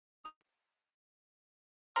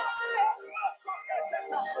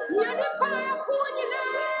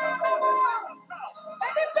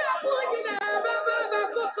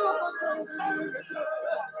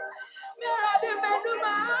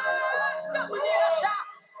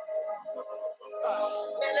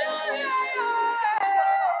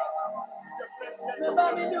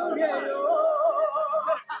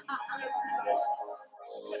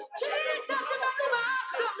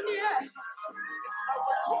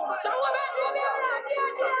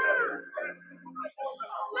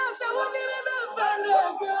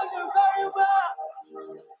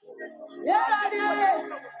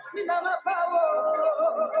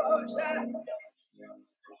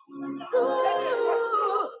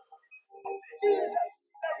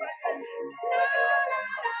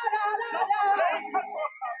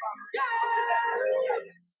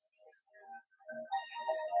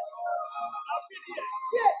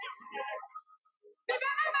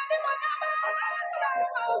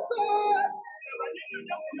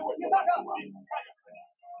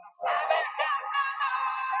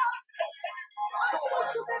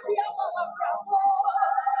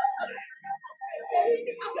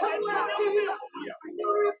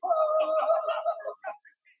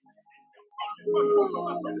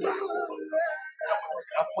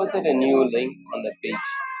I posted a new link on the page.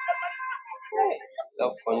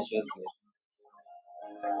 Self-consciousness.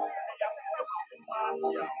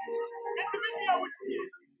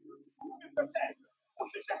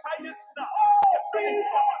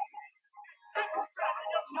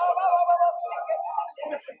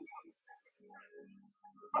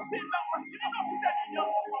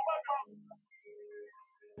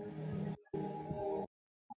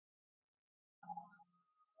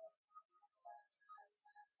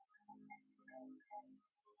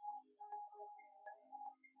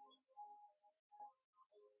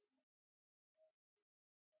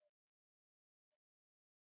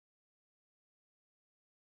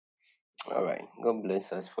 All right. God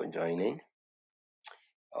bless us for joining.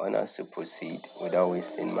 I want us to proceed without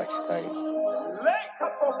wasting much time.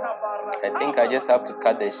 I think I just have to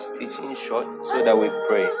cut the teaching short so that we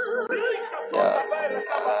pray. Yeah.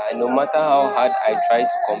 No matter how hard I try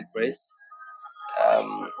to compress,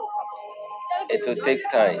 it will take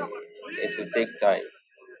time. It will take time.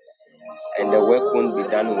 And the work won't be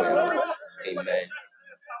done well. Amen.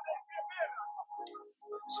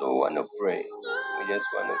 So we want to pray. We just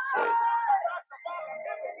want to pray.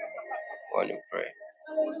 Want to pray.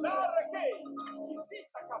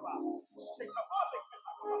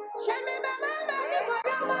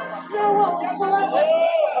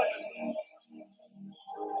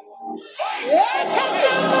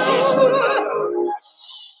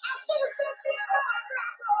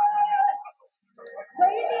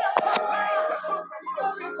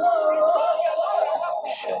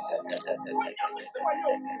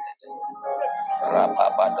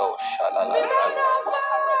 Rababado shalala.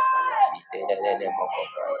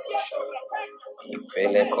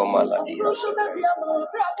 Ifele komala dia.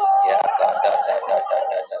 Ya da da da da da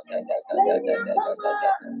da da da da da da da da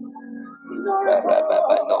da.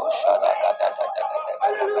 Rababado shalala da da da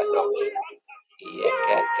da da da da.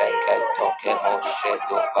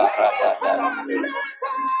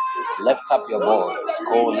 Lift up your voice.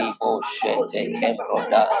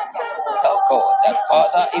 Tell God that,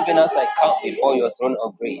 Father, even as I come before your throne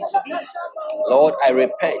of grace, Lord, I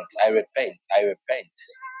repent, I repent, I repent.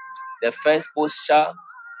 The first posture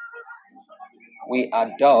we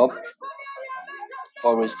adopt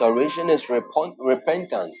for restoration is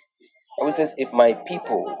repentance. It says, if my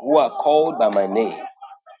people who are called by my name,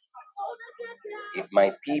 if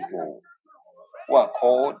my people who are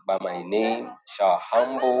called by my name shall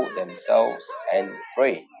humble themselves and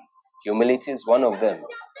pray. Humility is one of them.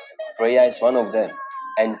 Prayer is one of them.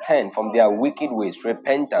 And turn from their wicked ways,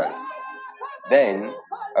 repentance. Then,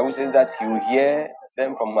 I will say that you hear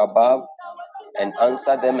them from above and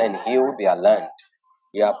answer them and heal their land.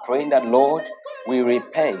 We are praying that, Lord, we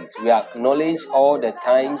repent. We acknowledge all the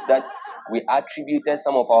times that we attributed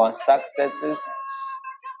some of our successes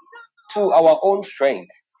to our own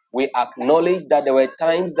strength. We acknowledge that there were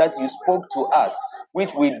times that you spoke to us,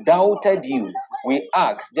 which we doubted you. We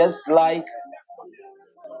asked, just like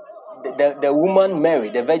the woman Mary,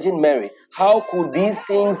 the Virgin Mary, how could these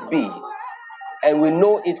things be? And we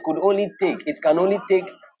know it can only take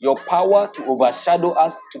your power to overshadow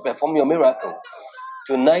us to perform your miracle.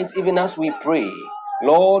 Tonight, even as we pray,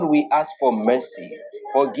 Lord, we ask for mercy.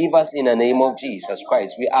 Forgive us in the name of Jesus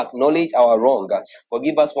Christ. We acknowledge our wrong.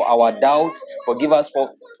 Forgive us for our doubts. Forgive us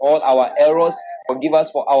for all our errors. Forgive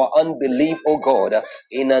us for our unbelief, oh God.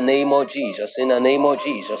 In the name of Jesus. In the name of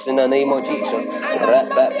Jesus. In the name of Jesus.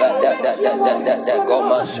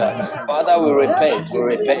 Father, we repent. We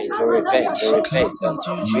repent. We repent. We repent. Cleanse us,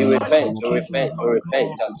 dear We Jesus. repent. We Forgive repent. us, We our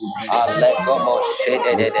repent. God. Forgive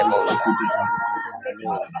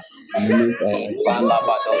Remove our sins of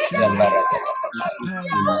Ipalabados Shadaba. keperedelabasha.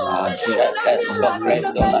 Cleanse.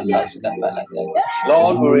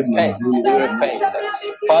 Lord, we Shadaba. repent. We repent.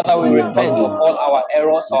 Father, we repent of all our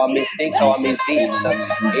errors, our mistakes, our misdeeds.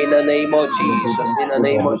 In the name of Jesus. In the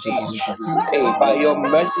name of Jesus. Hey, by your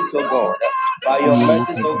mercies, O God. By your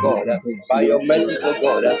mercies, O God. By your mercies, O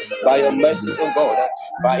God. By your mercies, O God.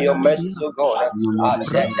 By your mercies, O God.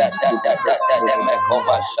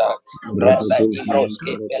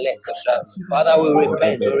 Father, we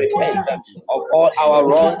repent. We repent Forgive us. of all our Forgive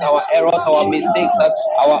wrongs, us. our errors, our mistakes,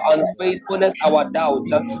 our unfaithfulness, our doubt.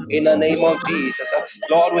 In the name of Shadaba. Jesus,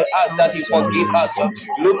 Lord, we ask Our that you forgive us. disobedience.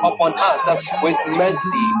 Look upon us Our with doubts. Forgive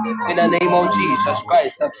mercy. us. In the name of Forgive us. Jesus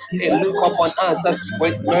Christ, Give hey, us look upon boldness. us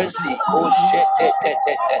with Give us the mercy. spirit Oh of shit,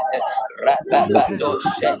 boldness. Rababado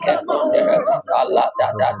Repent. sheke from there. Allah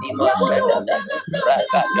da da di ma shada da.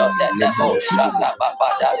 Rabado da da bo shaka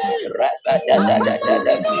babada. Rabada da da da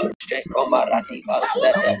da. Sheko maradi ba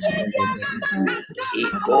shada.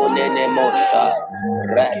 Ikonene mosha.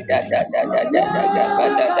 Rada da da da da da da ba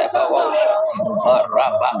da da ba washa.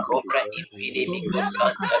 Maraba kobre infini miko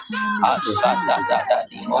santa. Asha da da da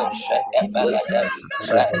di mosha da balada.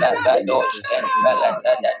 Rababadosh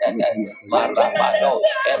kempelata da da da.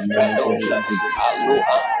 Marabadosh kempredosha. Alu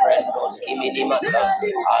amprendos kiminimata.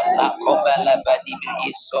 Allah kobala badibri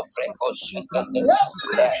iso prekosha.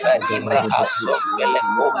 Rabadimra aso pele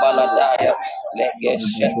kobaladaya. Lege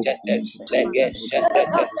shetete. Lege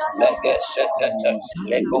shetete. Lege shetete.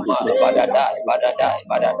 Legoma badadai badadai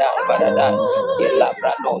badadai badadai.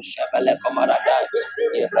 Ilabrado shebele komaradai.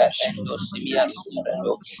 Irependo simia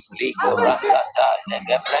sumbrendo. Ligo ratata.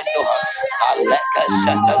 Lege brendo ha. Aleka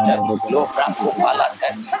shetete. Lobra kopalate.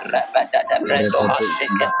 Rebedade brendo ha.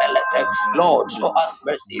 Sheke pelete. Lord, show us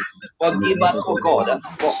mercy. Forgive us, O God,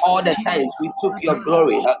 for all the times we took your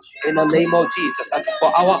glory in the name of Jesus,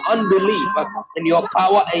 for our unbelief in your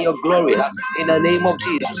power and your glory in the name of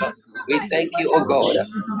Jesus. We thank you, O God.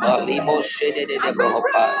 Malimo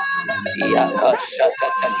shedededebohopa. Iyaka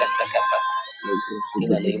shatatatataka. In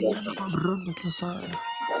the name of Jesus.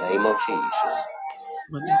 In the name of Jesus.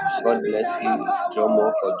 God bless you,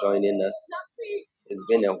 Jomo, for joining us. It's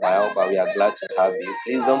been a while, but we are glad to have you.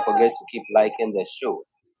 Please don't forget to keep liking the show.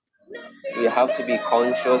 We have to be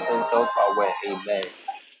conscious and self-aware. Amen.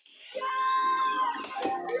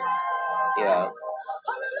 Yeah.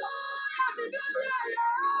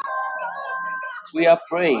 We are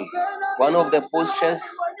praying. One of the postures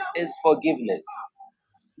is forgiveness.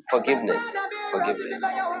 Forgiveness. Forgiveness.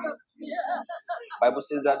 Bible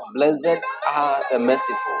says that blessed are the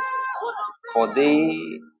merciful, for they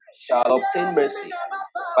shall obtain mercy.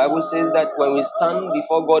 Bible says that when we stand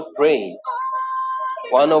before God praying,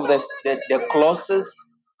 one of the clauses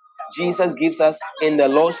Jesus gives us in the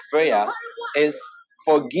Lord's Prayer is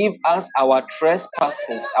forgive us our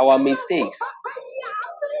trespasses, our mistakes,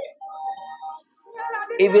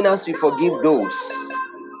 even as we forgive those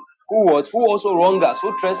who also wrong us,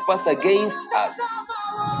 who trespass against us.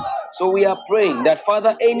 So we are praying that,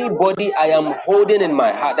 Father, anybody I am holding in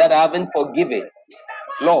my heart that I haven't forgiven,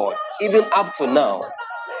 Lord, even up to now,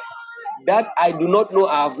 that I do not know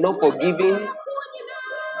I have not forgiven,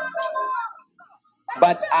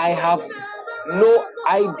 but I have no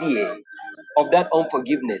idea of that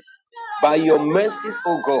unforgiveness. By your mercies,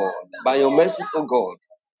 O God, by your mercies, O God,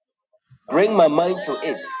 bring my mind to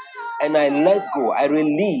it, and I let go. I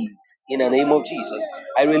release in the name of Jesus.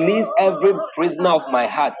 I release every prisoner of my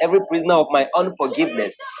heart, every prisoner of my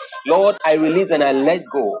unforgiveness. Lord, I release and I let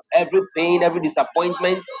go every pain, every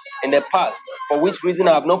disappointment in the past, for which reason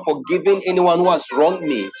I have not forgiven anyone who has wronged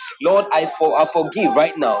me. Lord, I forgive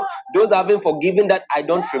right now. Those I haven't forgiven that I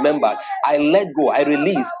don't remember, I let go, I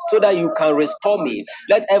release, so that you can restore me.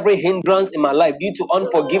 Let every hindrance in my life due to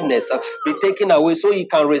unforgiveness be taken away, so you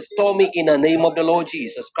can restore me in the name of the Lord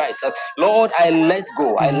Jesus Christ. Lord, I let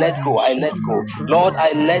go, I let go, I let go. Lord,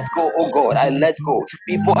 I let go, oh God, I let go.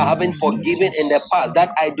 People I haven't forgiven in the past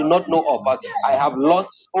that I do not know of. I have lost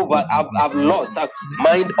over, I've lost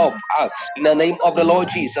mind of in the name of the Lord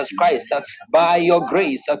Jesus Christ, by your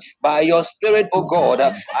grace, by your spirit, oh God,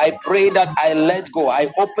 I pray that I let go. I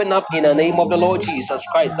open up in the name of the Lord Jesus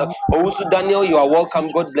Christ. Also, Daniel, you are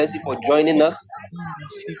welcome. God bless you for joining us.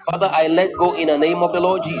 Father, I let go in the name of the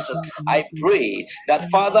Lord Jesus. I pray that,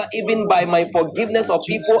 Father, even by my forgiveness of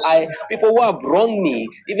people who have wronged me,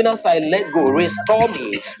 even as I let go, restore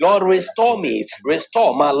me, Lord, restore me,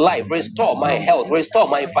 restore my life, restore my health, restore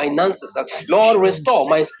my finances, Lord, restore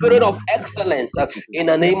my spirit of excellence in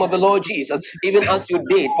the name of the Lord Jesus, even as you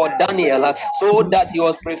did for Daniel, so that he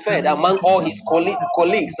was preferred among all his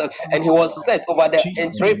colleagues, and he was set over the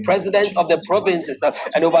three presidents of the provinces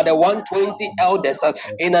and over the 120 elders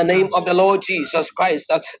in the name of the Lord Jesus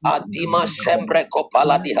Christ. Adima Shembre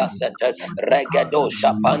Kopala Dihasete Regedo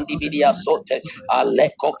Shapandi Vidia Sote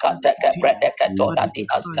Aleko Kateke Predeketo Dadi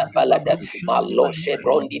Askapalade Malo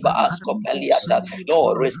Shebrondi Ba Askopeliata.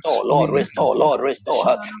 Lord, restore, Lord, restore, Lord, restore.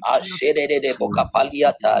 Ashede de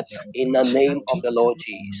Bokapaliata in the name of the Lord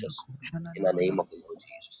Jesus. In the name of the Lord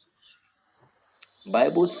Jesus.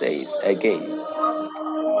 Bible says again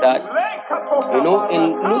that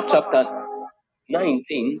in Luke chapter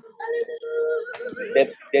 19,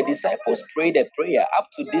 the disciples prayed a prayer. Up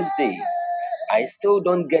to this day, I still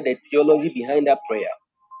don't get the theology behind that prayer.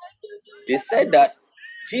 They said that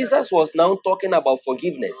Jesus was now talking about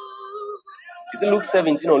forgiveness. Is it Luke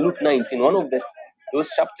 17 or Luke 19? One of those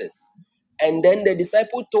chapters. And then the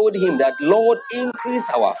disciple told him that, Lord, increase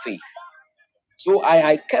our faith. So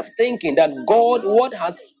I kept thinking that God, what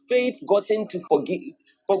has faith gotten to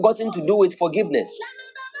do with forgiveness?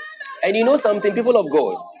 And you know something, people of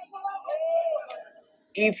God,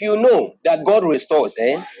 if you know that God restores,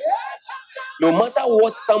 no matter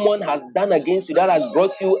what someone has done against you that has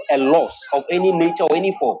brought you a loss of any nature or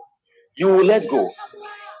any form, you will let go.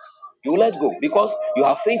 You will let go because you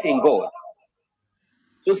have faith in God.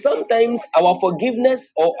 So sometimes our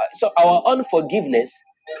forgiveness our unforgiveness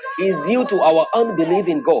is due to our unbelief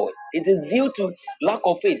in God. It is due to lack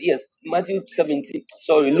of faith. Yes,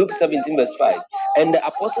 Luke 17 verse 5. And the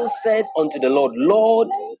apostle said unto the Lord, Lord,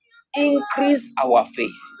 increase our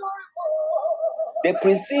faith. The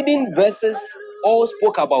preceding verses all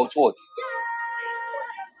spoke about what?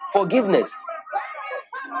 Forgiveness.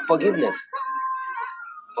 Forgiveness.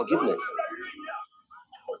 Forgiveness.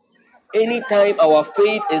 Anytime our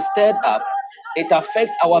faith is stirred up, it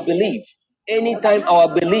affects our belief. Anytime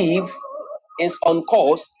our belief is on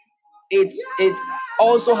course, it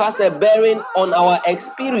also has a bearing on our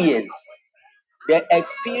experience. The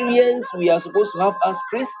experience we are supposed to have as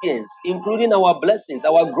Christians, including our blessings,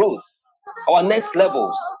 our growth, our next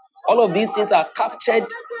levels. All of these things are captured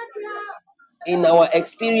in our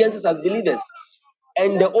experiences as believers.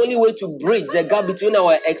 And the only way to bridge the gap between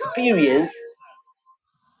our experience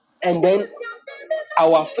and then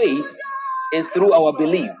our faith is through our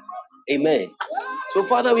belief. Amen. So,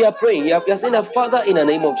 Father, we are praying. We are saying that, Father, in the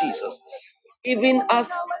name of Jesus, even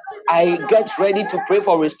as I get ready to pray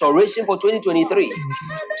for restoration for 2023,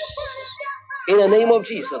 in the name of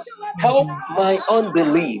Jesus, help my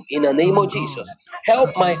unbelief in the name of Jesus.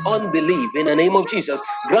 Help my unbelief in the name of Jesus.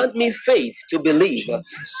 Grant me faith to believe,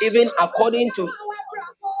 even according to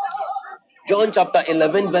John chapter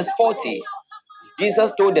 11, verse 40.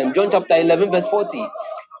 Jesus told them, John chapter 11, verse 40,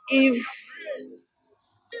 if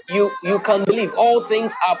you can believe, all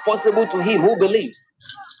things are possible to him who believes.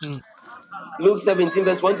 Luke 17,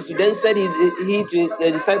 verse 1 to 2. Then said he to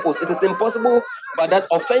the disciples, it is impossible, but that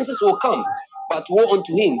offenses will come. But woe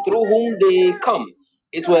unto him through whom they come.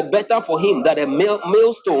 It were better for him that a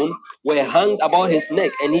millstone were hanged about his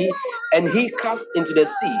neck, and he cast into the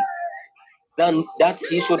sea, than that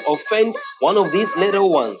he should offend one of these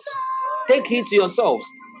little ones. Take heed to yourselves.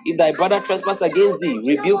 If thy brother trespass against thee,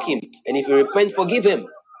 rebuke him, and if he repent, forgive him.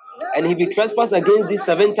 And if he trespass against thee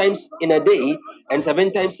 7 times in a day, and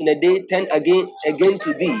 7 times in a day 10 again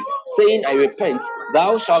to thee, saying, I repent,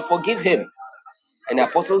 thou shalt forgive him. And the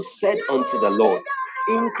apostles said unto the Lord,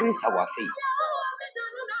 increase our faith.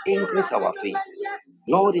 Increase our faith.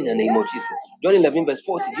 Lord, in the name of Jesus. John 11, verse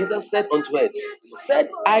 40, Jesus said unto her, said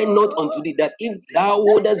I not unto thee that if thou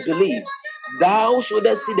wouldest believe, thou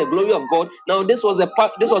shouldest see the glory of God. Now, this was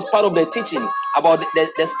part of the teaching about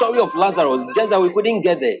the story of Lazarus, just that we couldn't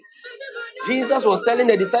get there. Jesus was telling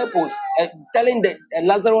the disciples, telling the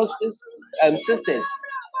Lazarus' sisters,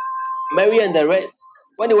 Mary and the rest,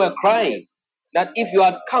 when they were crying, that if you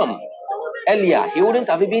had come earlier, he wouldn't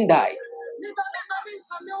have even died.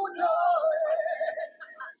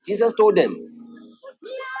 Jesus told them,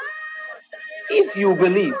 if you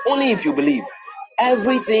believe, only if you believe,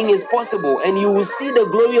 everything is possible and you will see the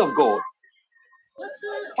glory of God.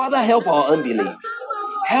 Father, help our unbelief.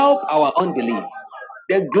 help our unbelief.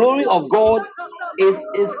 The glory of God is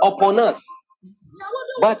upon us.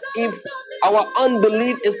 But if our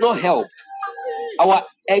unbelief is not helped, our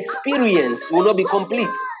experience will not be complete.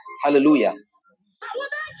 Hallelujah.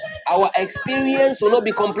 Our experience will not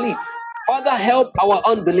be complete. Father, help our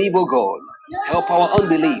unbelief, oh God. Help our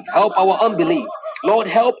unbelief. Help our unbelief. Lord,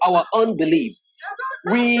 help our unbelief.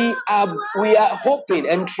 We are hoping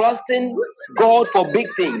and trusting God for big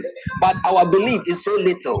things, but our belief is so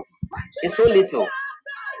little. It's so little.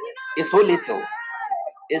 It's so little.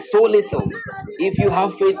 It's so little. If you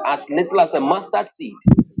have faith as little as a mustard seed,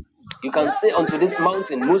 you can say unto this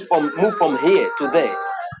mountain, move from here to there,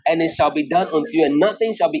 and it shall be done unto you, and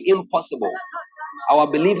nothing shall be impossible.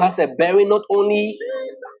 Our belief has a bearing not only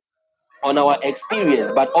on our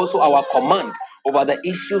experience, but also our command over the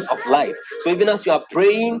issues of life. So even as you are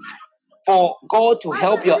praying for God to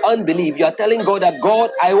help your unbelief, you are telling God that,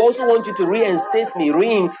 God, I also want you to reinstate me,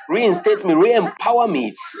 re-empower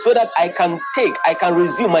me, so that I can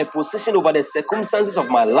resume my position over the circumstances of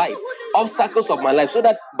my life, obstacles of my life, so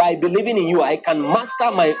that by believing in you, I can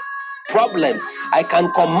master my problems. I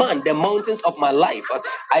can command the mountains of my life.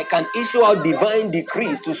 I can issue out divine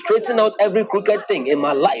decrees to straighten out every crooked thing in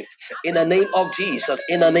my life. In the name of Jesus.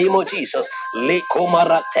 In the name of Jesus. Le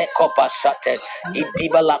komarate kopashate.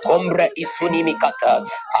 Idibala kombre isuni mikata.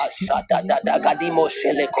 Ashada da da gadimo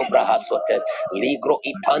shele kobrahasote. Ligro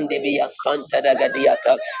ipande via santa da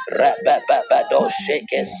gadiata. Rebe do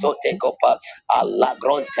sheke sote kopa. Allah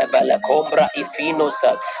gronte bele kombra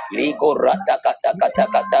ifinosa. Ligo rata kata kata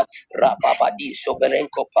kata. Rababadi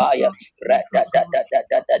Shoberenko Paya, Rada da da da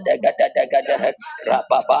da da da da da da da da,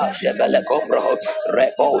 Rababa Shebele Kombro,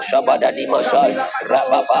 Rebo Shabada di Mashai,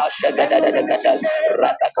 Rababa Shagada da da da da,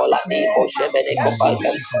 Rabakola di Moshemene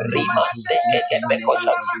Kopalka, Rima Seke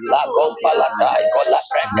Kepekosha, La Gompalatai, Kola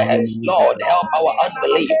Brande. Lord, help our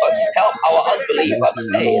unbelief, help our unbelief.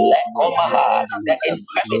 Hey, let Komaha, the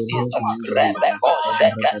infirmities, Rebeko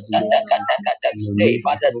Sheka Satakata, hey,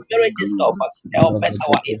 by the Spirit itself, help at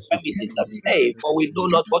our infirmities. Hey, for we know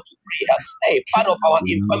not what to pray. Hey, part of our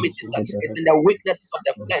infirmities is in the weaknesses of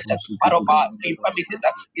the flesh. Part of our infirmities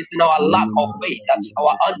is in our lack of faith,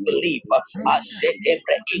 our unbelief.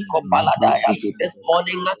 This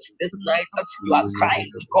morning, this night, you are crying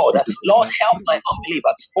to God, Lord, help my unbelief.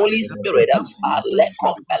 Holy Spirit,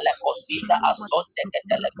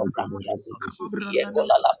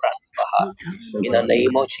 in the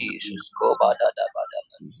name of Jesus.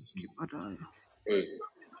 Mm.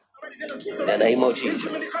 In the name of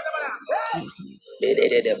Jesus.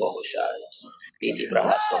 Bidi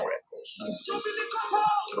brahaso rekosha.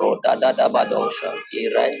 Roda da da badosha.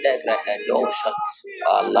 Irende grehedosha.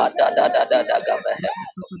 Allah da da da da da gabehem.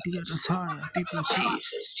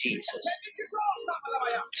 Jesus, Jesus,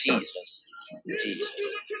 Jesus, Jesus,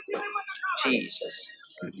 Jesus.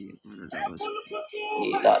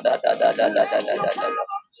 Ila da da da da da da da da da.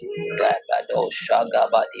 Rabadosha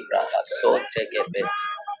gabadi brahaso tegebe.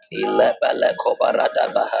 Ilebele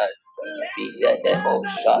kobarada bahai.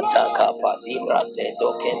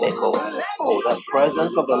 Oh, the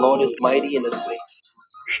presence of the Lord is mighty in this place.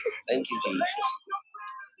 Thank you, Jesus.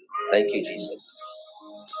 Thank you, Jesus.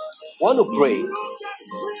 I want to pray.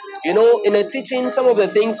 You know, in the teaching, some of the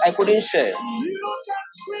things I couldn't share.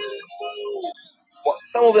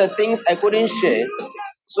 Some of the things I couldn't share,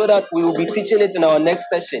 so that we will be teaching it in our next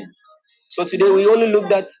session. So today we only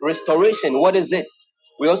looked at restoration. What is it?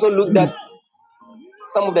 We also looked at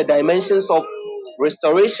some of the dimensions of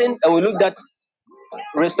restoration, and we looked at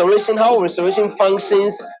restoration, how restoration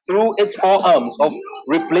functions through its four arms of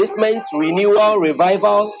replacement, renewal,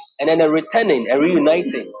 revival, and then a returning, a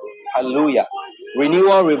reuniting. Hallelujah.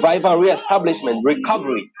 Renewal, revival, re-establishment,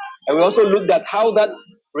 recovery. And we also looked at how that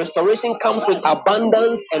restoration comes with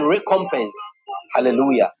abundance and recompense.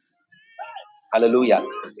 Hallelujah. Hallelujah.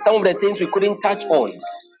 Some of the things we couldn't touch on,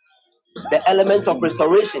 the elements of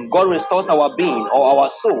restoration. God restores our being or our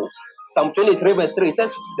soul. Psalm 23 verse 3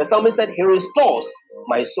 says, the psalmist said, He restores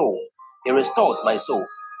my soul. He restores my soul.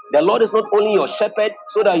 The Lord is not only your shepherd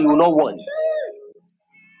so that you will not want.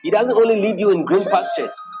 He doesn't only lead you in green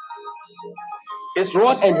pastures. His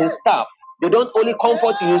rod and his staff, they don't only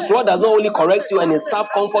comfort you. His rod does not only correct you and his staff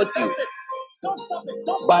comforts you.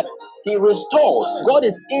 But he restores. God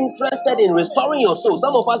is interested in restoring your soul.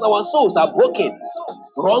 Some of us, our souls are broken.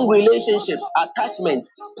 Wrong relationships, attachments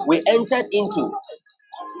we entered into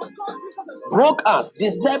broke us,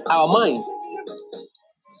 disturbed our minds.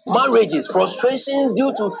 Marriages, frustrations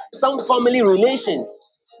due to some family relations.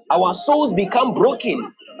 Our souls become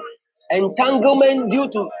broken. Entanglement due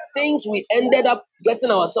to things we ended up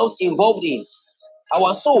getting ourselves involved in.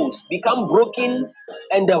 Our souls become broken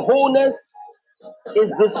and the wholeness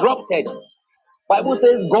is disrupted. Bible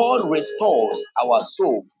says God restores our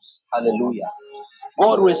souls. Hallelujah.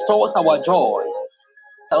 God restores our joy.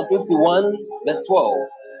 Psalm 51 verse 12.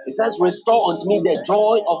 It says, restore unto me the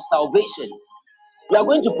joy of salvation. We are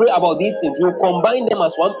going to pray about these things. We'll combine them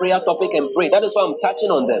as one prayer topic and pray. That is why I'm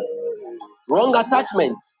touching on them. Wrong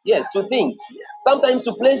attachment, yes, to things, sometimes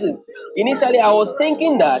to places. Initially, I was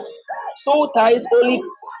thinking that soul ties only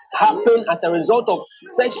happen as a result of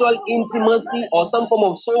sexual intimacy or some form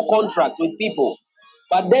of soul contract with people.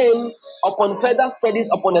 But then, upon further studies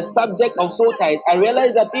upon the subject of soul ties, I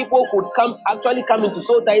realized that people could actually come into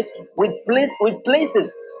soul ties with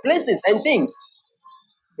places and things,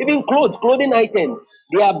 even clothing items,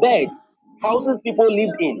 their beds, houses people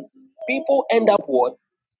lived in. People end up what?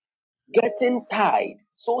 Getting tied,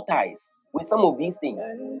 soul ties with some of these things,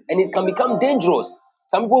 and it can become dangerous.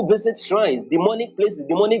 Some people visit shrines, demonic places,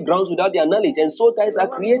 demonic grounds without their knowledge, and soul ties are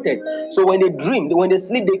created. So when they dream, when they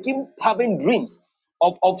sleep, they keep having dreams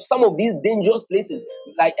of some of these dangerous places,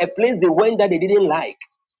 like a place they went that they didn't like.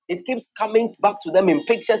 It keeps coming back to them in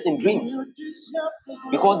pictures, in dreams,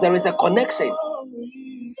 because there is a connection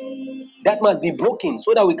that must be broken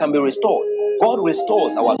so that we can be restored. God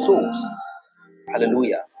restores our souls.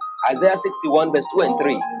 Hallelujah. Isaiah 61 verse 2 and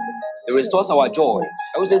 3. He restores our joy.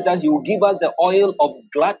 Bible says that he will give us the oil of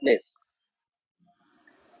gladness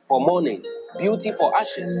for mourning, beauty for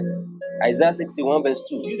ashes. Isaiah 61 verse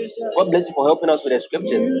 2. God bless you for helping us with the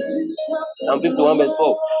scriptures. Psalm 51 verse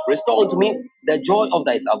 12. Restore unto me the joy of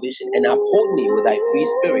thy salvation and uphold me with thy free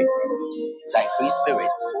spirit. Thy free spirit.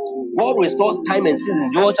 God restores time and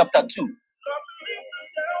season. Joel chapter 2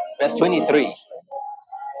 verse 23.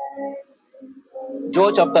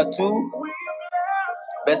 Joel chapter 2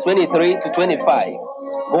 verse 23 to 25.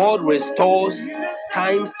 God restores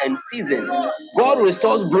times and seasons. God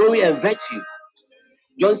restores glory and virtue.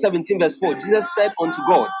 John 17 verse 4. Jesus said unto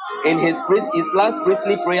God in his last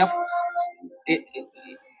priestly prayer,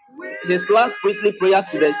 his last priestly prayer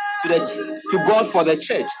to God for the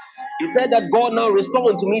church. He said that God now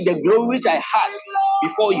restore unto me the glory which I had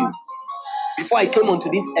before you, before I came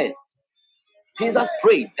onto this earth. Jesus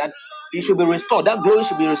prayed that he should be restored. That glory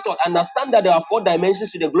should be restored. Understand that there are 4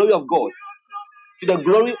 dimensions to the glory of God. To the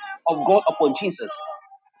glory of God upon Jesus.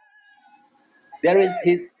 There is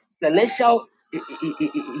his celestial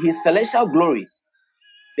glory.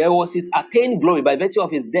 There was his attained glory by virtue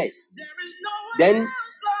of his death. Then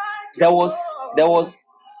there was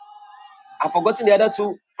I've forgotten the other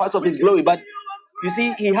 2 parts of his glory, but you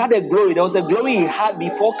see, he had a glory. There was a glory he had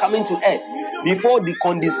before coming to earth, before the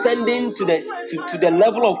condescending to the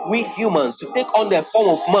level of we humans, to take on the form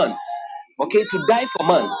of man, okay, to die for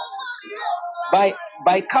man.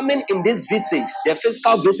 By coming in this visage, the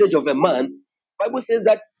physical visage of a man, Bible says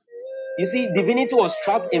that, you see, divinity was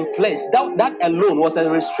trapped in flesh. That alone was a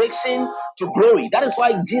restriction to glory. That is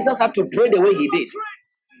why Jesus had to pray the way he did.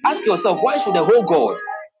 Ask yourself, why should the whole God,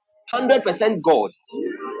 100% God,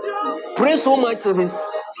 pray so much till his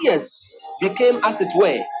tears became, as it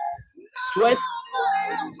were, sweats,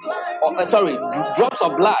 drops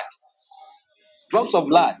of blood? Drops of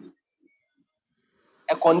blood.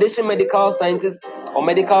 A condition medical scientists or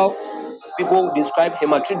medical people describe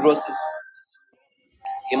hematidrosis.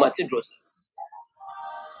 Hematidrosis.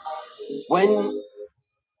 When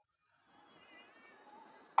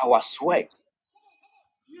our sweat,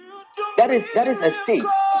 that is a state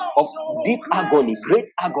of deep agony, great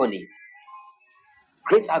agony,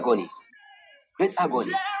 great agony, great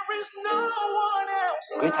agony,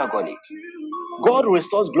 great agony. God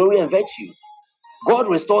restores glory and virtue. God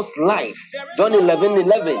restores life. John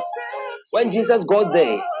 11:11. When Jesus got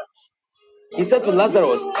there, he said to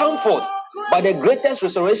Lazarus, come forth. But the greatest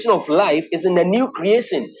restoration of life is in the new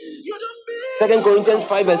creation. 2 Corinthians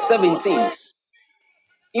 5 verse 17.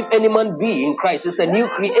 If any man be in Christ, it's a new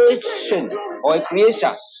creation or a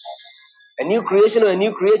creation. A new creation or a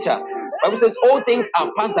new creature. Bible says all things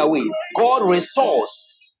are passed away. God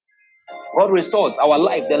restores. God restores our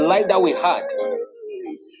life, the life that we had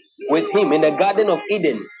with him in the Garden of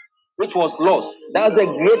Eden, which was lost. That's the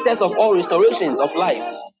greatest of all restorations of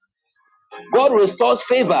life. God restores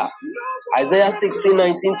favor. Isaiah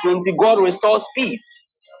 16:19-20. God restores peace.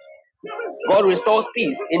 God restores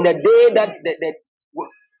peace. In the day that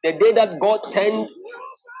the day that God turned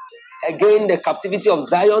again the captivity of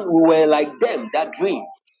Zion, we were like them that dream.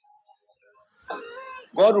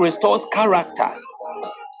 God restores character.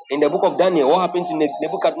 In the book of Daniel, what happened to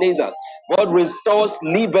Nebuchadnezzar? God restores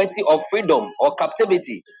liberty or freedom or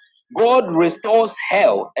captivity. God restores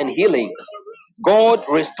health and healing. God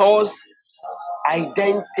restores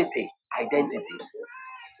identity. Identity.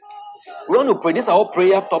 We want to pray. These are all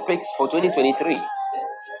prayer topics for 2023.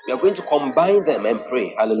 We are going to combine them and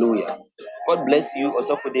pray. Hallelujah. God bless you,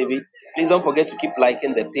 also for David. Please don't forget to keep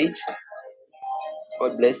liking the page.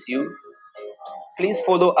 God bless you. Please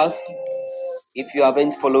follow us. If you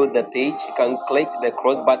haven't followed the page, you can click the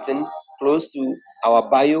cross button close to our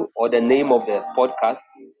bio or the name of the podcast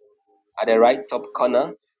at the right top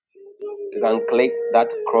corner. You can click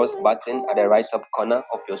that cross button at the right top corner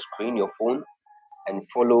of your screen, your phone, and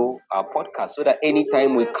follow our podcast so that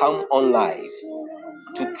anytime we come on live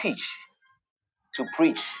to teach, to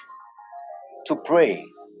preach, to pray,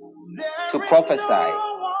 to prophesy,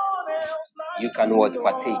 you can what?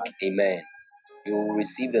 Partake. Amen. You will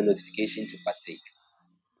receive the notification to partake.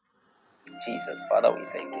 Jesus, Father, we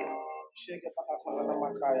thank you.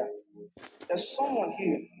 There's someone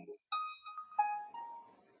here.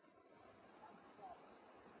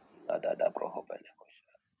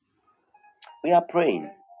 We are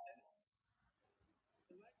praying.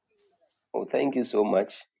 Oh, thank you so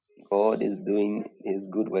much. God is doing his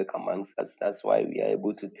good work amongst us. That's why we are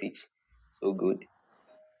able to teach so good.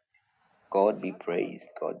 God be praised.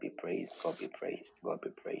 God be praised. God be praised. God be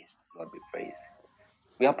praised. God be praised.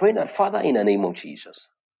 We are praying that, Father, in the name of Jesus,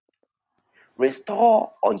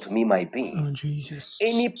 restore unto me my being. Oh, Jesus.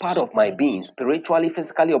 Any part of my being, spiritually,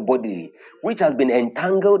 physically, or bodily, which has been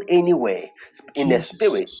entangled anywhere in the Jesus.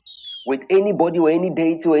 spirit with anybody or any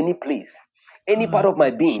deity or any place, any part of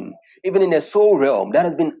my being, even in the soul realm, that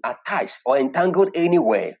has been attached or entangled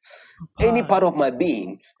anywhere, any part of my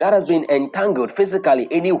being that has been entangled physically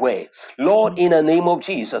anywhere, Lord, in the name of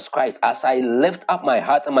Jesus Christ, as I lift up my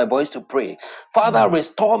heart and my voice to pray, Father,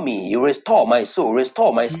 restore me, restore my soul,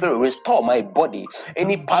 restore my spirit, restore my body,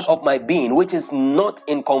 any part of my being which is not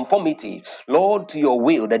in conformity, Lord, to your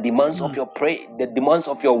will, the demands of your pray, the demands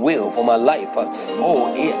of your will for my life,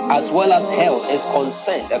 as well as health is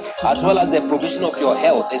concerned, as well as the provision of your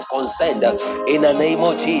health is concerned, in the name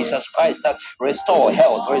of Jesus Christ, restore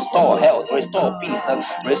health, restore health, restore peace,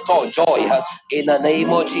 restore joy, in the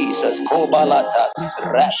name of Jesus. Kobalata,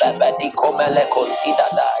 Rababadi Komeleko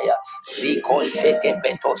Sidadaya, Liko Sheke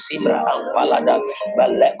Beto Simra Ampalada,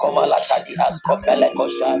 Baleko Malata di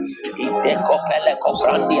Askopelekosha, Ideko Peleko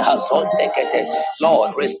Brandi Hason Tekete.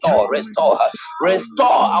 Lord, restore, restore, restore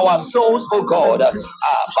our souls, O God.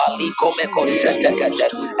 Baliko Meko Shetekete.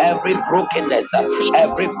 Every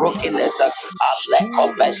brokenness,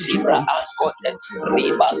 Aleko Beshibra Askote,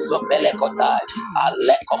 Riba Sopelekotai,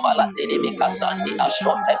 Aleko Malatini Mikasandi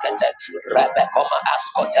Ashotekete, Rebekoma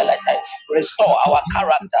Askotelete. Restore our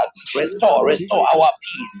character, restore our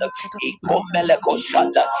peace. Ikomeleko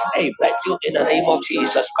Shata, a virtue in the name of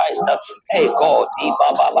Jesus Christ. Hey God,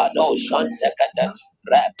 Ibaba no Shantekete,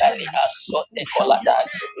 Rebeli Asote Kolata,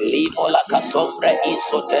 Limola Kasombre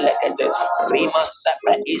Isotelekete, Rima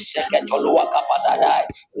Sepre Iseketolua Kapadadai,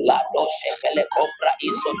 Lado Shekele Compra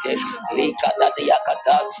Isote, Lika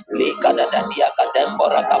Dadiakata, Lika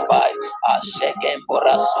Dadiakatembora Kafai,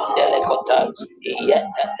 Ashekembora Sundelekota,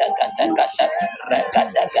 Yetatakata,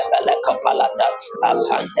 Rekadakabele Kopalata,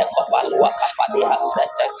 Apande Kopalua Kapadi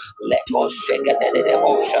Hasete, Leko Shekede de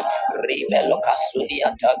Bosha, Ribelo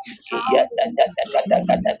Kasudiata, Yetatakata,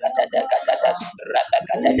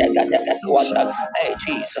 Hey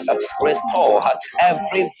Jesus, restore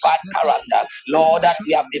every bad character, Lord, that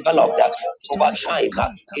we have developed over time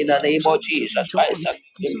in the name of Jesus Christ.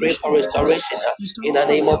 We pray for restoration in the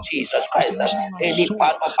name of Jesus Christ. Any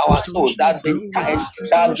part of our souls that has been tied,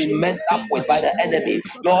 that has been messed up with by the enemy,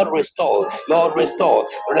 Lord, restore, Lord, restore,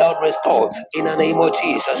 Lord, restore in the name of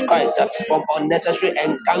Jesus Christ from unnecessary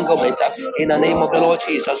entanglement in the name of the Lord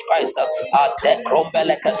Jesus Christ.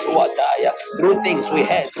 Through things we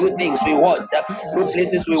had, through things we want, through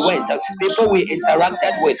places we went, people we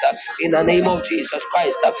interacted with, in the name of Jesus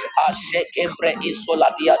Christ. Ashekembre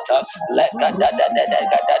isoladiata,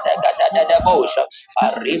 legadadadadadadadadadadabosha,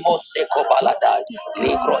 arimoseko balada,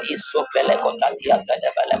 ligro isopelekotadiata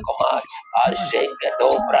debelekoma,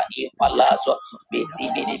 ashengedombra impalazo,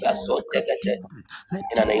 bitibidibasotekete.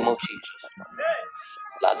 In the name of Jesus.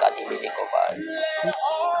 Lagadiminikova.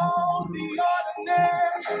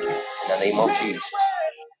 In the name of Jesus.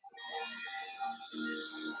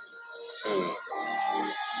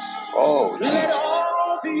 Oh,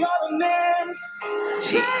 Jesus.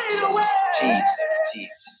 Jesus. Jesus.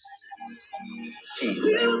 Jesus.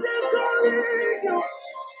 Jesus.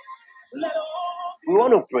 We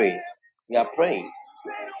want to pray. We are praying.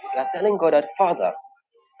 We are telling God that, Father,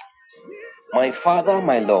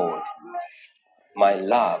 my Lord, my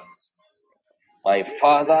love, my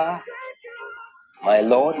Father, my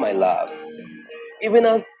Lord, my love. Even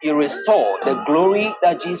as you restore the glory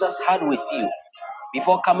that Jesus had with you,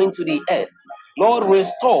 before coming to the earth. Lord,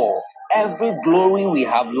 restore every glory we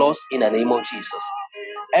have lost in the name of Jesus.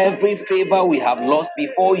 Every favor we have lost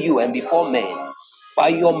before you and before men, by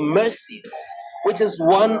your mercies, which is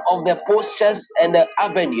one of the postures and the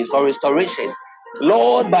avenues for restoration.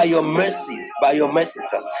 Lord, by your mercies,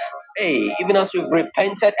 hey, even as we've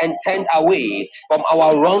repented and turned away from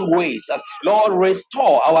our wrong ways, Lord,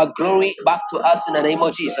 restore our glory back to us in the name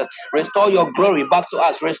of Jesus. Restore your glory back to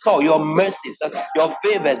us. Restore your mercies, your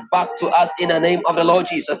favors back to us in the name of the Lord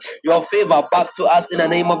Jesus. Your favor back to us in the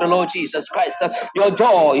name of the Lord Jesus Christ. Your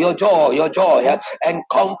joy, and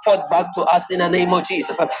comfort back to us in the name of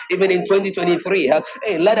Jesus. Even in 2023,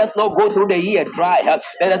 hey, let us not go through the year dry.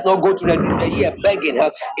 Let us not go through the year begging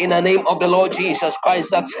in the name of the Lord Jesus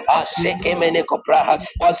Christ.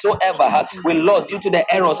 Whatsoever we lost due to the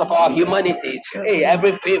errors of our humanity, hey,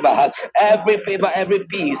 every favor, every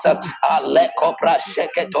peace.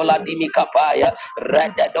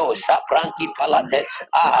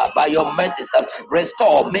 By your mercies,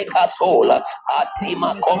 restore, make us whole.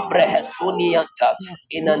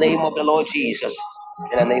 In the name of the Lord Jesus.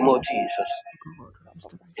 In the name of Jesus.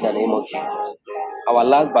 In the name of Jesus. Our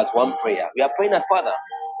last but one prayer. We are praying that, Father,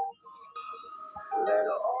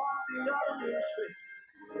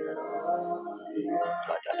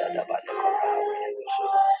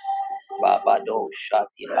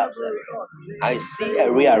 I see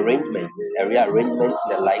a rearrangement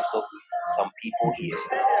in the lives of some people here.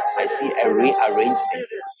 I see a rearrangement.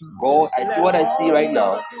 God, I see what I see right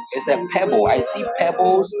now is a pebble. I see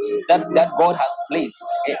pebbles that God has placed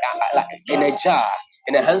in a jar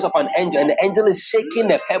in the hands of an angel, and the angel is shaking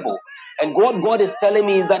the pebble. And what God is telling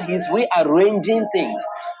me is that He's rearranging things.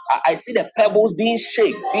 I see the pebbles being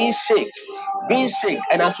shaken.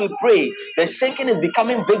 And as we pray, the shaking is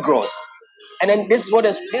becoming vigorous. And then this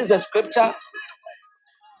is the scripture.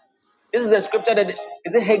 This is the scripture that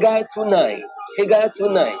is it Haggai 2:9. Haggai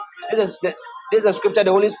 2:9. This is a scripture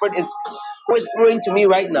the Holy Spirit is whispering to me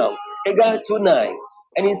right now. Haggai 2:9.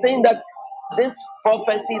 And he's saying that this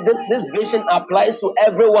prophecy, this vision applies to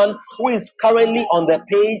everyone who is currently on the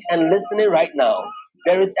page and listening right now.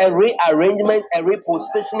 There is a rearrangement, a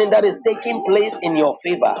repositioning that is taking place in your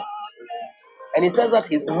favor. And he says that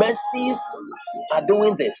his mercies are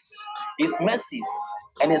doing this. His mercies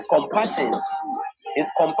and his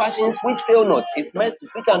compassions which fail not, his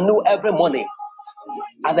mercies which are new every morning,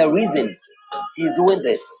 are the reason he's doing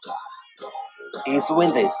this. He's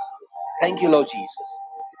doing this. Thank you, Lord Jesus.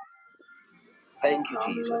 Thank you,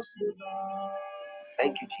 Jesus.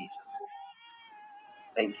 Thank you, Jesus.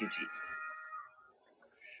 Thank you, Jesus.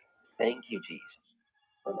 Thank you, Jesus.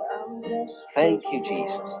 Thank you,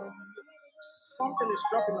 Jesus.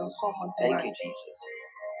 Thank you, Jesus.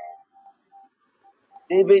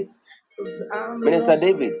 David, Minister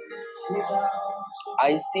David,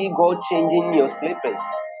 I see God changing your slippers.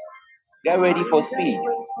 Get ready for speed.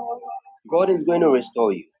 God is going to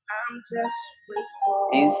restore you.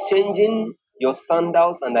 He's changing your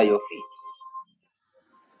sandals under your feet.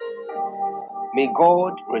 May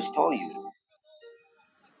God restore you.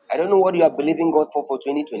 I don't know what you are believing God for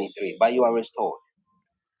 2023, but you are restored.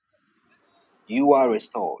 You are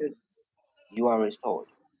restored. You are restored.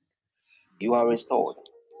 You are restored.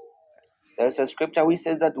 There is a scripture which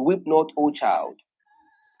says that weep not, O child.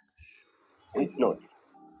 Weep not.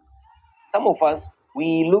 Some of us,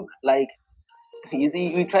 we look like, you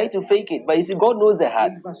see, we try to fake it, but you see, God knows the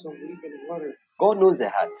heart. God knows the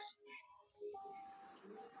heart.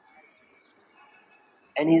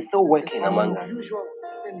 And He's still working among us.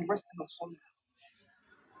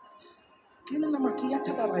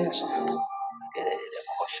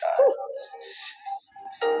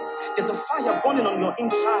 There's a fire burning on your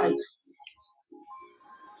inside.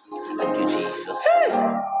 Thank you, Jesus.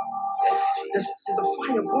 There's a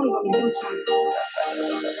fire burning on your inside.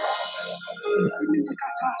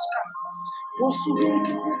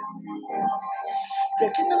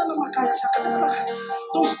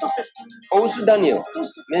 Don't stop it. Also, Daniel,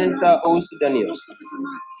 Minister Also Daniel,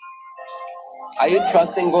 are you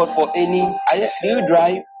trusting God for any? Do you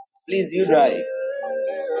drive? Please, you drive.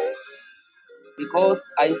 Because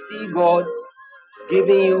I see God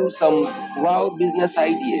giving you some wild business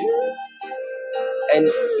ideas. And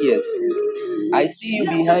yes, I see you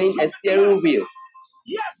behind a steering wheel,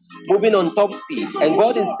 moving on top speed. And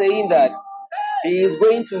God is saying that He is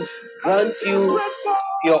going to grant you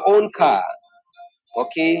your own car.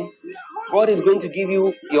 Okay? God is going to give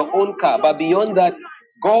you your own car. But beyond that,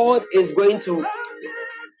 God is going to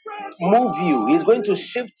move you. He's going to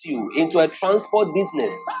shift you into a transport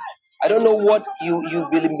business. I don't know what you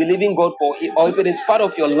believe in God for, or if it is part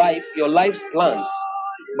of your life, your life's plans.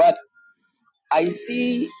 But I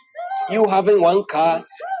see you having one car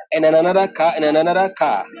and then another car and then another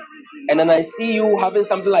car. And then I see you having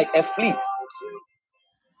something like a fleet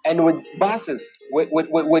and with buses with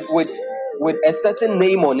a certain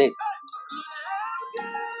name on it.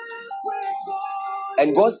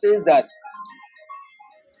 And God says that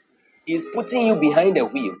He's putting you behind the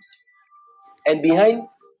wheels. And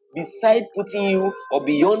beside putting you or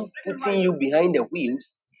beyond putting you behind the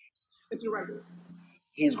wheels,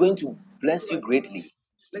 He's going to bless you greatly.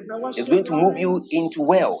 He's going to move you into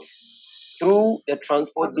wealth through the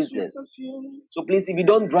transport business. So please, if you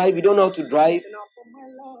don't drive, you don't know how to drive,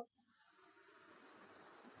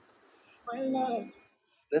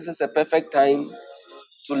 this is a perfect time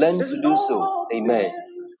to learn to do so. Amen.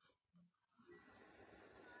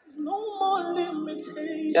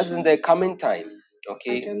 Just in the coming time,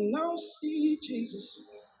 okay? I can now see Jesus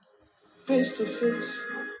face to face.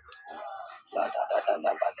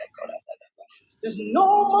 There's no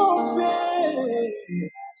more pain,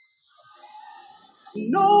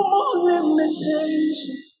 no more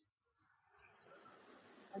limitation.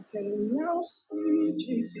 I can now see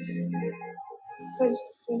Jesus face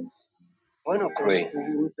to face. Why not pray?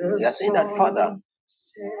 You are saying that, Father,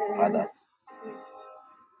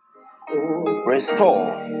 restore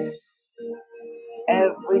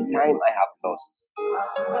every time I have lost.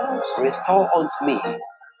 Restore unto me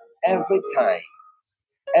every time,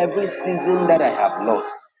 every season that I have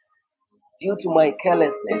lost, due to my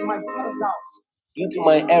carelessness, due to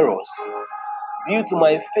my errors, due to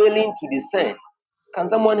my failing to discern. Can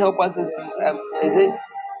someone help us? Is it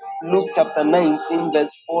Luke chapter 19,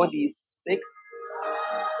 verse 46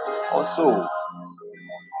 or so?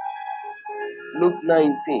 Luke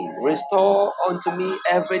 19. Restore unto me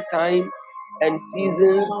every time and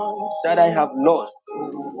seasons that I have lost,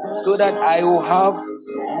 so that I will have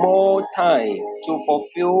more time to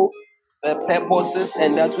fulfill the purposes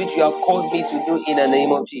and that which you have called me to do in the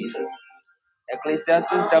name of Jesus.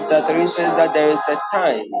 Ecclesiastes chapter 3 says that there is a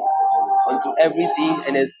time unto everything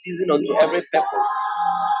and a season unto every purpose.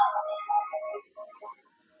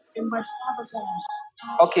 In my father's house.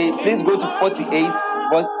 Okay, please go to 48,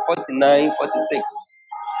 49, 46.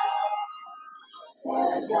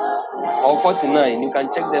 Or 49. You can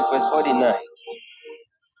check that verse 49.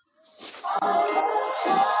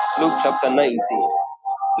 Luke chapter 19.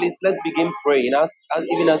 Please, let's begin praying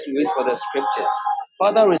even as we wait for the scriptures.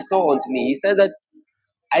 Father, restore unto me. He says that,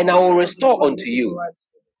 and I will restore unto you.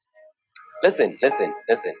 Listen.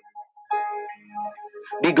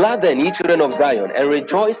 Be glad then, ye children of Zion, and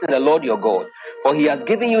rejoice in the Lord your God. For he has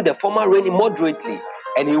given you the former rain moderately,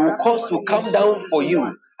 and he will cause to come down for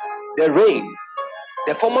you the rain,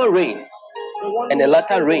 the former rain, and the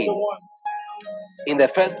latter rain in the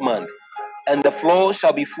first month. And the floor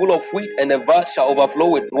shall be full of wheat, and the vat shall overflow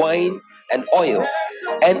with wine and oil.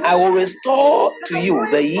 And I will restore to you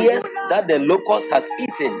the years that the locust has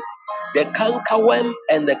eaten, the cankerworm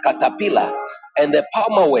and the caterpillar, and the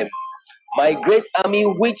palmerworm, my great army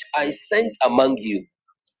which I sent among you.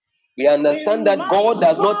 We understand that God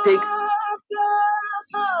does not take.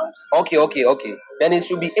 Okay. Then it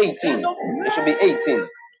should be 18. It should be 18.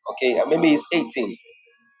 Okay, maybe it's 18.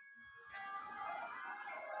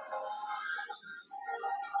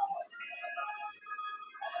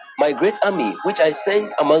 My great army, which I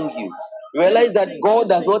sent among you. Realize that God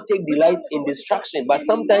does not take delight in destruction, but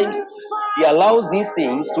sometimes He allows these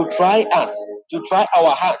things to try us, to try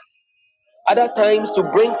our hearts. Other times to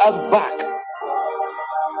bring us back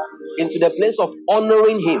into the place of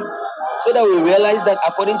honoring Him, so that we realize that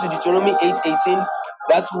according to Deuteronomy 8:18,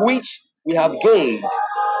 that which we have gained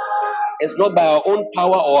is not by our own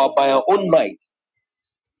power or by our own might.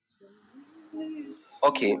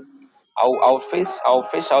 Okay, I'll fish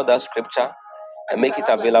out that scripture and make it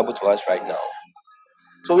available to us right now.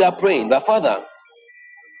 So we are praying that, Father,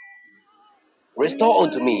 restore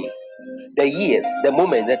unto me the years, the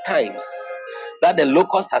moments, the times that the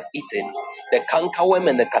locust has eaten, the cankerworm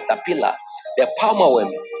and the caterpillar, the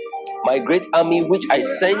palmerworm, my great army which I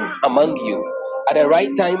sent among you. At the right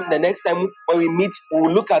time, the next time when we meet, we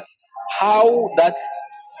will look at how that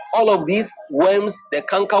all of these worms, the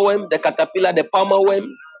cankerworm, the caterpillar, the palmerworm,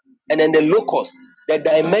 and then the locust, the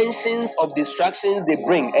dimensions of distractions they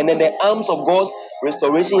bring, and then the arms of God's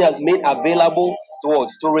restoration has made available to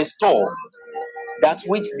us to restore that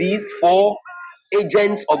which these four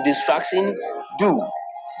agents of distraction do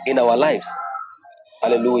in our lives.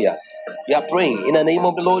 Hallelujah. We are praying in the name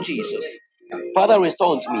of the Lord Jesus. Father,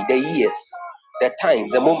 restore unto me the years, the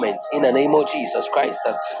times, the moments in the name of Jesus Christ.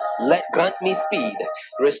 Grant me speed,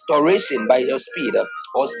 restoration by your speed.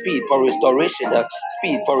 or speed for restoration,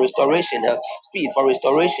 speed for restoration, speed for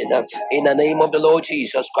restoration, in the name of the Lord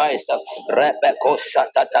Jesus Christ. Rebecca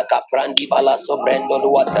Shatataka Prandi Balaso Brendo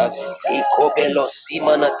Water, Ikobelo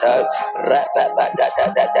Simanata,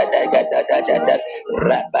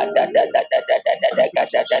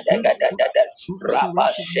 Rabba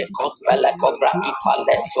Sheko Pelekobra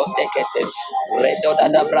Ipale Sotekete, Redo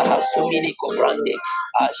Dada Braha Sumini Kobrande,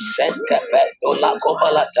 Ashenka Dola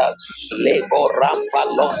Komalata, Lego Rampa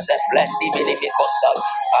Lose Blendi Minimikosa,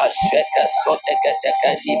 Asheka Sotekete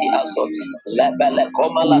Kandimi Aso, Lebele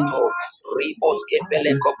Komalato, Ribos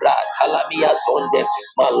Kepele Cobra, Talamia Sonde,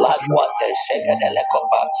 Malaguate, Shekadele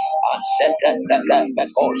Copa, and Shekadele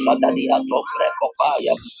Becosa Dadia Tofre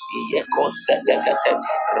Copaya, Ieko Setekete,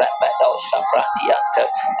 Rapido Shabradiate,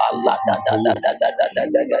 Allah da da da da da da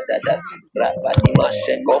da da da da, Rapadima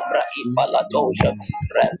Shekobra Ipalatosha,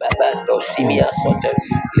 Rapabando Shimia Sote,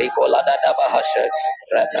 Legola da Bahasha,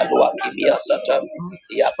 Rapalua Kimia Sata,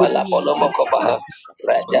 Yapala Bonomokobaha,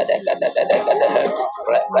 Radadakadakadakadaha,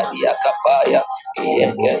 Rapadia Kapaya,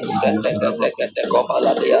 Yeke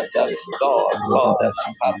Setekatekatekobaladiata. Lord, Lord,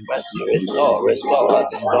 have mercy, restore, restore,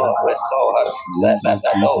 restore, restore.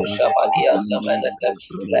 Lepagado Shabadia Samanata,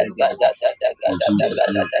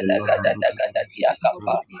 Legadadadadadadadadadadadadadadadadia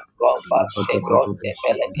Kapa, Romba Shekronte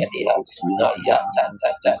Pelegadia, Nayata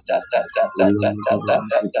Tata Tata Tata Tata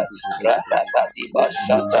Tata, Rapapadiba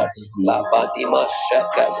Shata, Labadima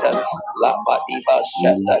Shakata, Labadiba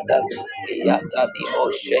Shakata,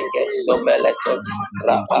 Yatadibo Sheke Someleto,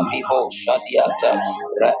 Rapabibo Shadiata,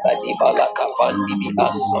 Rapadiba Lakapandibi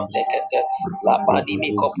Asotekete,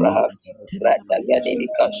 Labadimi Kopraha, Ratagadimi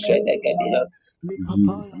Kashedegadia,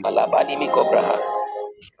 Alabadimi Kopraha,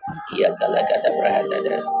 Yatalagada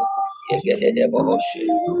Brahadada, Yegede Bohoshe.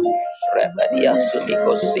 Rebadia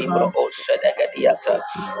Sumiko Simbro Oshadagadiata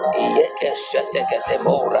Yeke Shetekete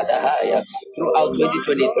Mora Dahaya throughout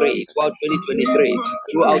 2023,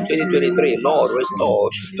 throughout 2023, Lord,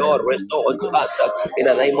 restore unto us in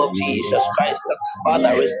the name of Jesus Christ.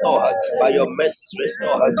 Father, restore us by your mercies,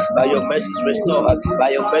 restore us by your mercies, restore us by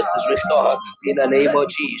your mercies, restore us in the name of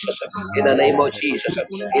Jesus, in the name of Jesus,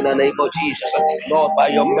 in the name of Jesus, Lord, by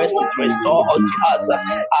your mercies, restore unto us.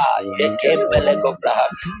 Yeke Melegobraha,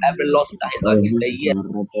 every lost time, the year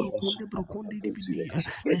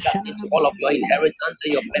bring us into all of your inheritance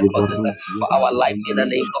and your purposes for our life in the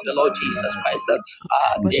name of the Lord Jesus Christ.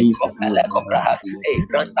 Hey,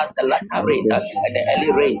 grant us the latter rain and the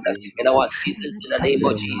early rains in our seasons in the name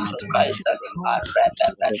of Jesus Christ.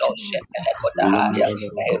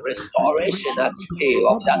 A restoration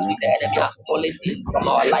of that which the enemy has stolen in from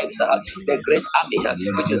our lives, the great army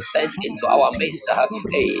which is sent into our midst. That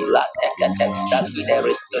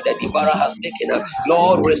which the devourer has taken.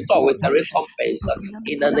 Lord, restore with a recompense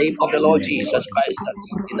in the name of the Lord Jesus Christ.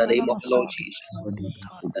 In the name of the Lord Jesus.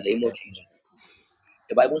 In the name of Jesus.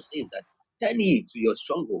 The Bible says that turn ye to your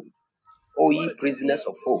stronghold, O ye prisoners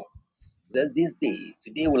of hope. Says this day,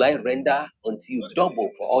 today will I render unto you double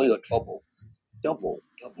for all your trouble. Double,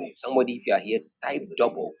 double. Somebody, if you are here, type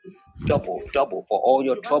double, double, double for all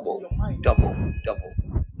your trouble. Double, double.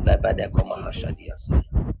 Lebedeko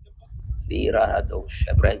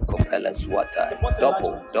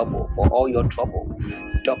double, double for all your trouble.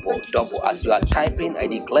 Double, double. As you are typing, I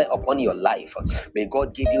declare upon your life, may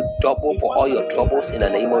God give you double for all your troubles in the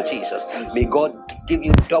name of Jesus. May God give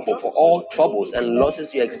you double for all troubles and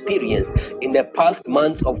losses you experienced in the past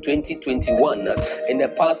months of 2021, in the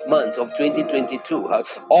past months of 2022.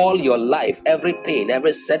 All your life, every pain,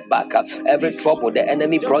 every setback, every trouble the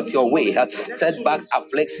enemy brought your way, setbacks,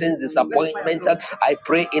 afflictions, disappointment. I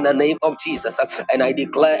pray in the name of Jesus and I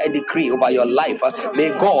declare and decree over your life. May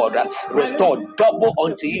God restore double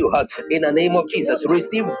unto you in the name of Jesus.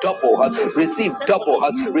 Receive double, receive double,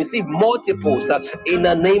 receive multiples in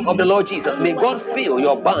the name of the Lord Jesus. May God fill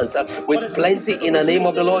your barns with plenty in the name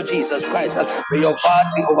of the Lord Jesus Christ. May your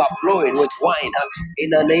vats be overflowing with wine in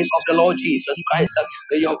the name of the Lord Jesus Christ.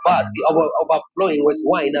 May your vats be overflowing with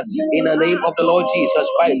wine in the name of the Lord Jesus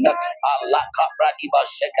Christ.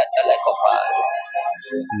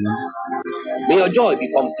 May your joy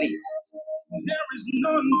be complete.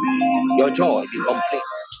 Your joy be complete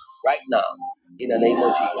right now in the name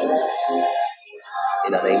of Jesus.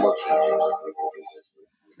 In the name of Jesus.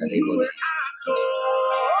 In the name of Jesus.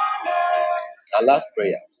 Our last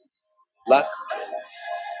prayer.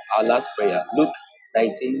 Our last prayer. Luke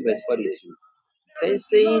 19, verse 42.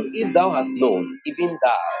 Saying, if thou hast known, even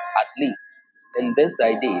thou at least, in this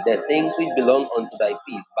thy day, the things which belong unto thy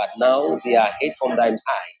peace, but now they are hid from thine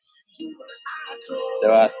eyes.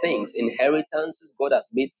 There are things, inheritances God has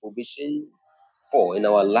made provision for in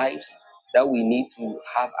our lives, that we need to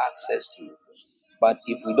have access to. But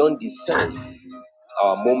if we don't discern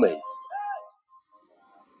our moments,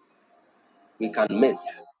 we can miss.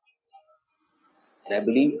 And I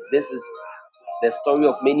believe this is the story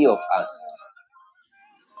of many of us.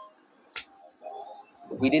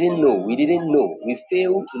 We didn't know, we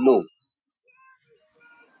failed to know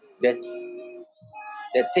that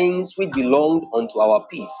the things which belonged unto our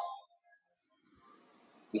peace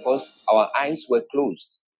because our eyes were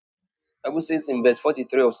closed. The Bible says in verse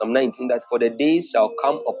 43 of Psalm 19 that for the days shall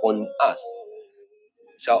come upon us,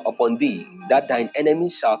 shall upon thee, that thine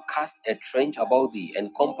enemies shall cast a trench about thee,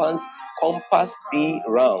 and compass thee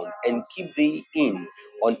round, and keep thee in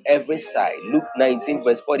on every side. Luke 19,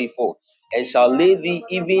 verse 44. And shall lay thee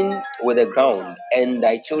even with the ground, and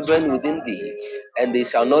thy children within thee, and they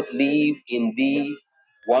shall not leave in thee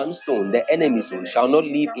one stone. The enemies shall not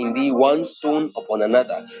leave in thee one stone upon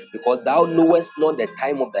another, because thou knowest not the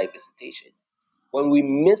time of thy visitation. When we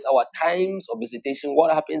miss our times of visitation,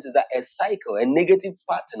 what happens is that a cycle, a negative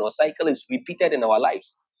pattern or cycle is repeated in our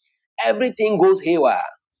lives. Everything goes haywire.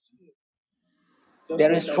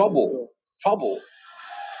 There is trouble.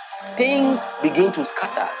 Things begin to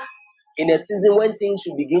scatter. In a season when things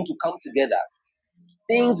should begin to come together,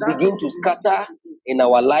 things begin to scatter in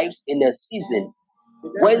our lives in a season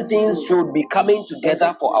when things should be coming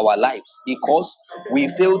together for our lives because we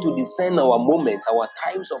fail to discern our moments, our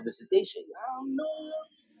times of visitation.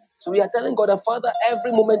 So we are telling God, the Father,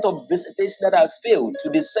 every moment of visitation that I failed to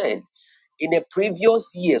discern in the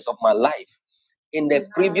previous years of my life, in the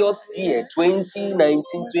previous year, 2019,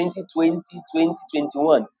 2020,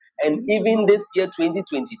 2021, and even this year,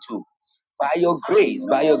 2022, by your grace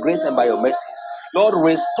and by your mercies. Lord,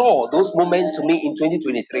 restore those moments to me in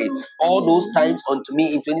 2023, all those times unto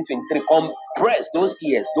me in 2023. Compress those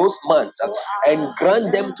years, those months, and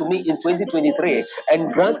grant them to me in 2023,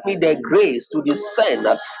 and grant me the grace to discern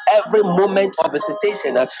every moment of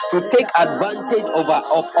visitation, to take advantage of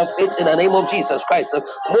it in the name of Jesus Christ.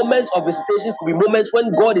 Moments of visitation could be moments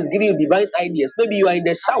when God is giving you divine ideas. Maybe you are in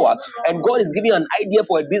the shower and God is giving you an idea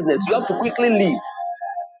for a business. You have to quickly leave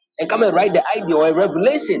and come and write the idea or a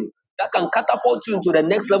revelation that can catapult you into the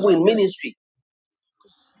next level in ministry.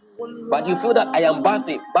 But you feel that I am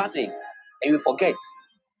bathing, and you forget.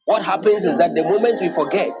 What happens is that the moment we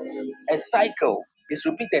forget, a cycle is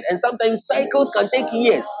repeated. And sometimes cycles can take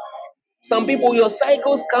years. Some people, your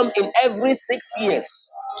cycles come in every 6 years.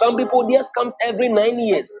 Some people, theirs comes every 9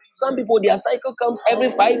 years. Some people, their cycle comes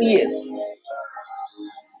every 5 years.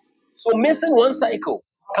 So missing one cycle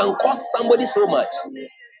can cost somebody so much.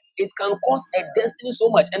 It can cost a destiny so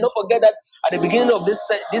much. And don't forget that at the beginning of this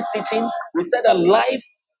teaching, we said that life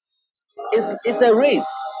is a race.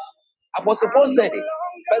 Apostle Paul said it,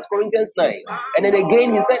 1 Corinthians 9. And then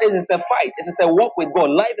again, he said it is a fight. It is a walk with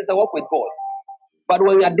God. Life is a walk with God. But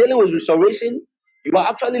when you are dealing with restoration, you are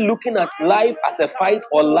actually looking at life as a fight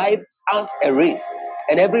or life as a race.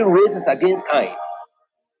 And every race is against time.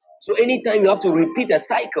 So anytime you have to repeat a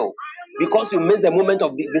cycle because you miss the moment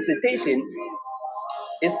of the visitation,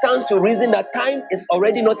 it stands to reason that time is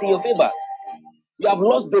already not in your favor. You have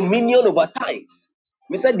lost dominion over time.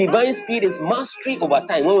 We said divine speed is mastery over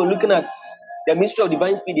time. When we're looking at the mystery of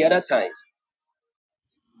divine speed the other time,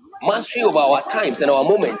 mastery over our times and our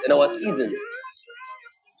moments and our seasons.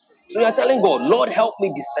 So you are telling God, Lord, help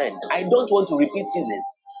me discern. I don't want to repeat seasons.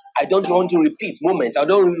 I don't want to repeat moments. I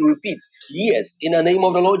don't repeat years. In the name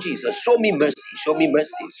of the Lord Jesus, show me mercy. Show me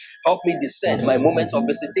mercy. Help me discern my moments of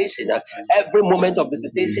visitation. Every moment of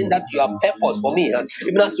visitation that you have purpose for me.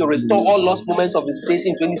 Even as you restore all lost moments of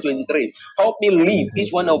visitation in 2023, help me live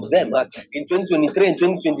each one of them in 2023 and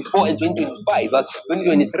 2024 and 2025,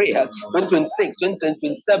 2023, 2026,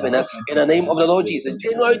 2027. In the name of the Lord Jesus,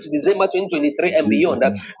 January to December 2023 and beyond.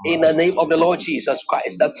 In the name of the Lord Jesus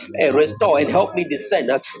Christ, restore and help me discern.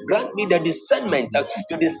 Grant me the discernment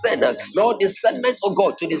to discern. Lord, discernment, oh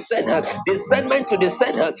God, to discern. Discernment to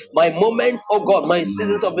discern my moments, oh God, my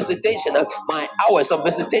seasons of visitation, my hours of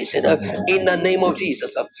visitation. In the name of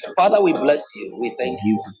Jesus, Father, we bless you. We thank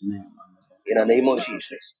you. In the name of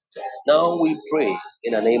Jesus. Now we pray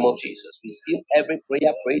in the name of Jesus. We seal every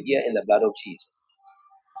prayer prayed here in the blood of Jesus.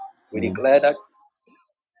 We declare that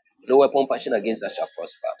no weapon fashioned against us shall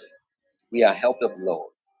prosper. We are helped of the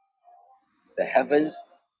Lord. The heavens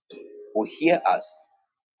will hear us,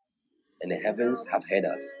 and the heavens have heard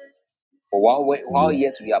us. For while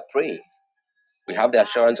yet we are praying, we have the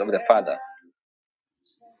assurance of the Father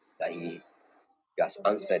that He has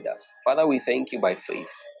answered us. Father, we thank you by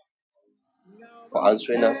faith for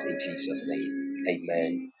answering us in Jesus' name.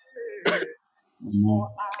 Amen.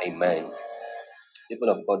 Amen. People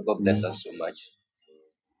of God, God bless us so much.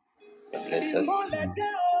 God bless us.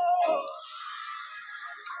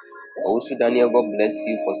 Also, Daniel, God bless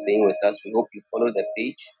you for staying with us. We hope you follow the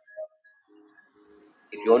page.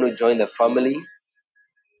 If you want to join the family,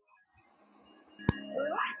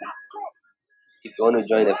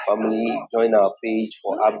 join our page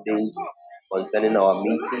for updates concerning our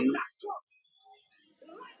meetings.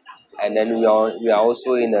 And then we are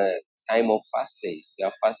also in a time of fasting. We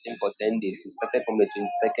are fasting for 10 days. We started from the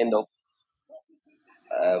 22nd of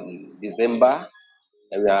December,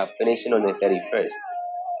 and we are finishing on the 31st.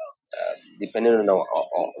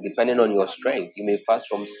 Depending on your strength, you may fast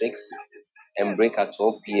from 6 and break at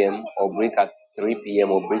 12 p.m. or break at 3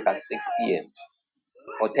 p.m. or break at 6 p.m.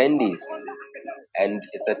 for 10 days. And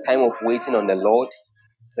it's a time of waiting on the Lord.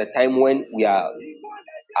 It's a time when we are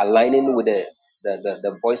aligning with the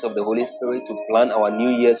voice of the Holy Spirit to plan our New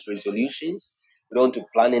Year's resolutions. We don't want to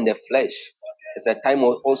plan in the flesh. It's a time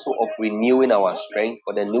also of renewing our strength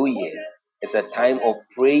for the new year. It's a time of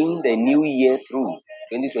praying the new year through,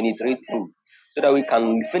 2023 through, so that we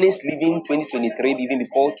can finish living 2023 even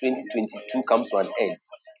before 2022 comes to an end.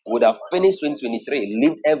 We would have finished 2023,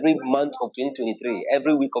 lived every month of 2023,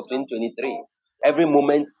 every week of 2023, every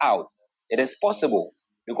moment out. It is possible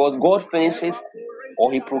because God finishes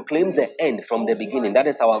or He proclaims the end from the beginning. That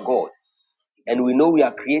is our God. And we know we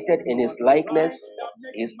are created in His likeness,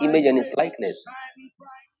 His image and His likeness.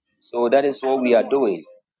 So that is what we are doing.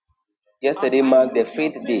 Yesterday marked the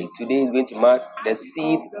 5th day. Today is going to mark the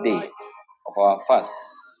 6th day of our fast.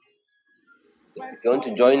 If you want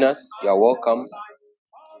to join us, you are welcome.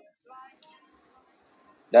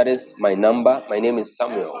 That is my number. My name is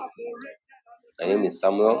Samuel.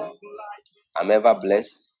 I'm ever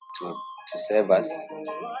blessed to serve us.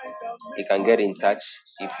 You can get in touch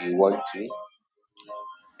if you want to,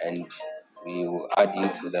 and we will add you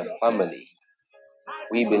to the family.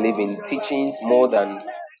 We believe in teachings more than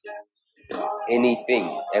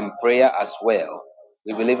anything, and prayer as well.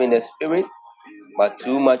 We believe in the Spirit, but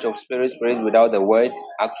too much of spirit without the word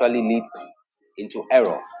actually leads into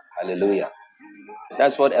error. Hallelujah.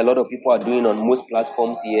 That's what a lot of people are doing on most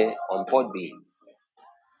platforms here on Podbean.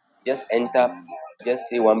 Just enter, just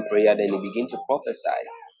say one prayer, then you begin to prophesy.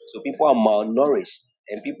 So people are malnourished,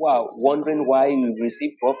 and people are wondering why you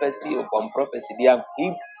receive prophecy upon prophecy. They have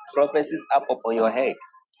heaped prophecies up upon your head.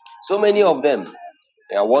 So many of them,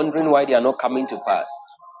 they are wondering why they are not coming to pass.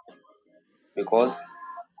 Because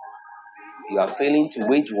you are failing to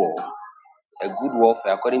wage war, a good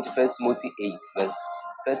warfare, according to First Timothy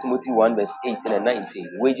 1 verse 18 and 19,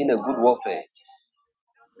 waging a good warfare.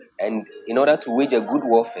 And in order to wage a good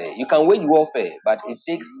warfare, you can wage warfare, but it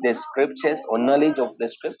takes the scriptures or knowledge of the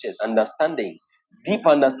scriptures, understanding, deep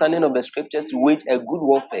understanding of the scriptures to wage a good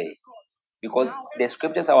warfare. Because the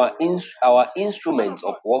scriptures are our instruments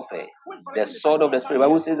of warfare. The sword of the Spirit. The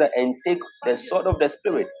Bible says that, and take the sword of the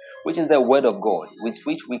Spirit, which is the word of God, with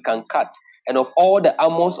which we can cut. And of all the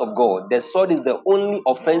armors of God, the sword is the only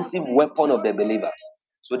offensive weapon of the believer.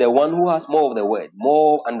 So the one who has more of the word,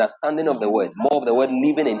 more understanding of the word, more of the word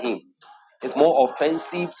living in him, is more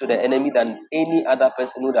offensive to the enemy than any other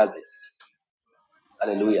person who does it.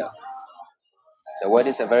 Hallelujah. The word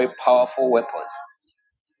is a very powerful weapon.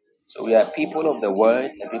 So we are people of the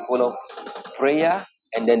word, the people of prayer,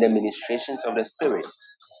 and then the ministrations of the Spirit.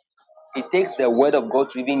 It takes the word of God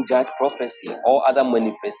to even judge prophecy or other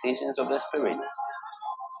manifestations of the Spirit.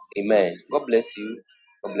 Amen. God bless you.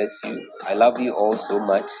 God bless you. I love you all so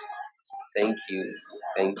much. Thank you.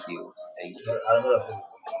 Thank you. Thank you.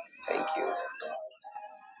 Thank you.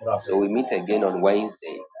 So we meet again on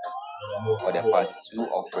Wednesday for the part 2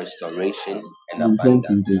 of restoration and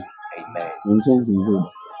abundance. Amen.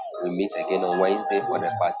 We meet again on Wednesday for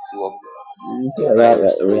the part 2 of divine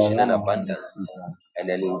restoration and abundance, and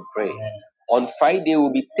then we'll pray. On Friday,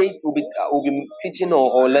 we'll be teaching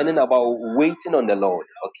or learning about waiting on the Lord.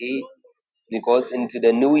 Okay, because into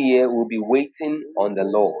the new year, we'll be waiting on the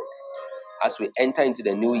Lord. As we enter into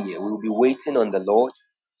the new year, we'll be waiting on the Lord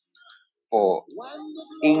for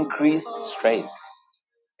increased strength.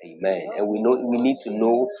 Amen. And we need to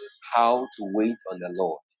know how to wait on the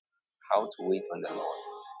Lord. How to wait on the Lord.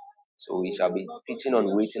 So we shall be teaching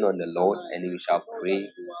on waiting on the Lord, and we shall pray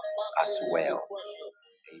as well.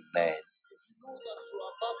 Amen.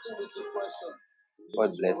 God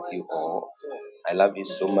bless you all. I love you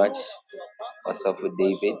so much. Also for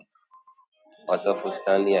David. Also for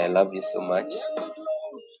Stanley, I love you so much.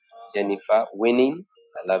 Jennifer, winning,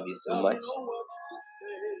 I love you so much.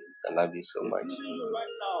 I love you so much.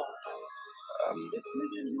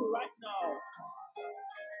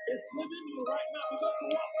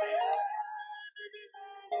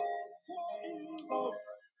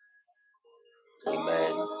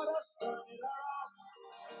 Amen.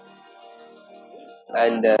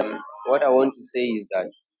 And what I want to say is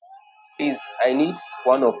that, please, I need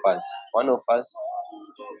one of us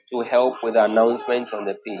to help with the announcement on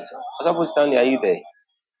the page. Osafo Stanley, are you there?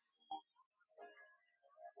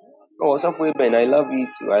 Oh, Osafo Ben, I love you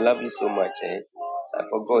too. I love you so much. I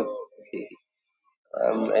forgot.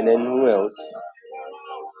 And then who else?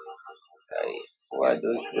 Who are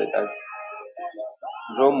those with us?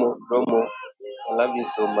 Dromo, I love you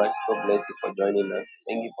so much. God bless you for joining us.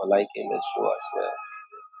 Thank you for liking the show as well.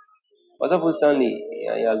 Osafo Stanley,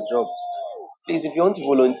 yeah, he has dropped. Please, if you want to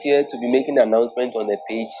volunteer to be making an announcement on the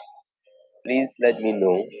page, please let me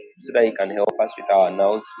know so that you can help us with our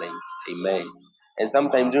announcements. Amen. And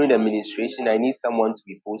sometime during the administration, I need someone to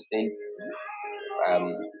be posting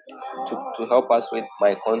um, to help us with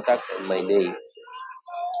my contact and my name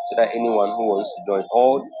so that anyone who wants to join,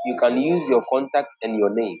 or you can use your contact and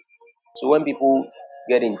your name. So when people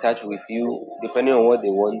get in touch with you, depending on what they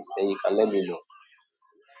want, then you can let me know.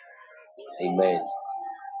 Amen.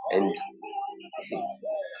 And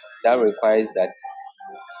that requires that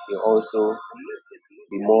you also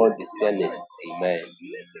be more discerning. Amen.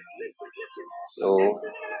 So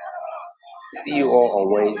see you all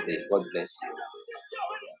on Wednesday. God bless you.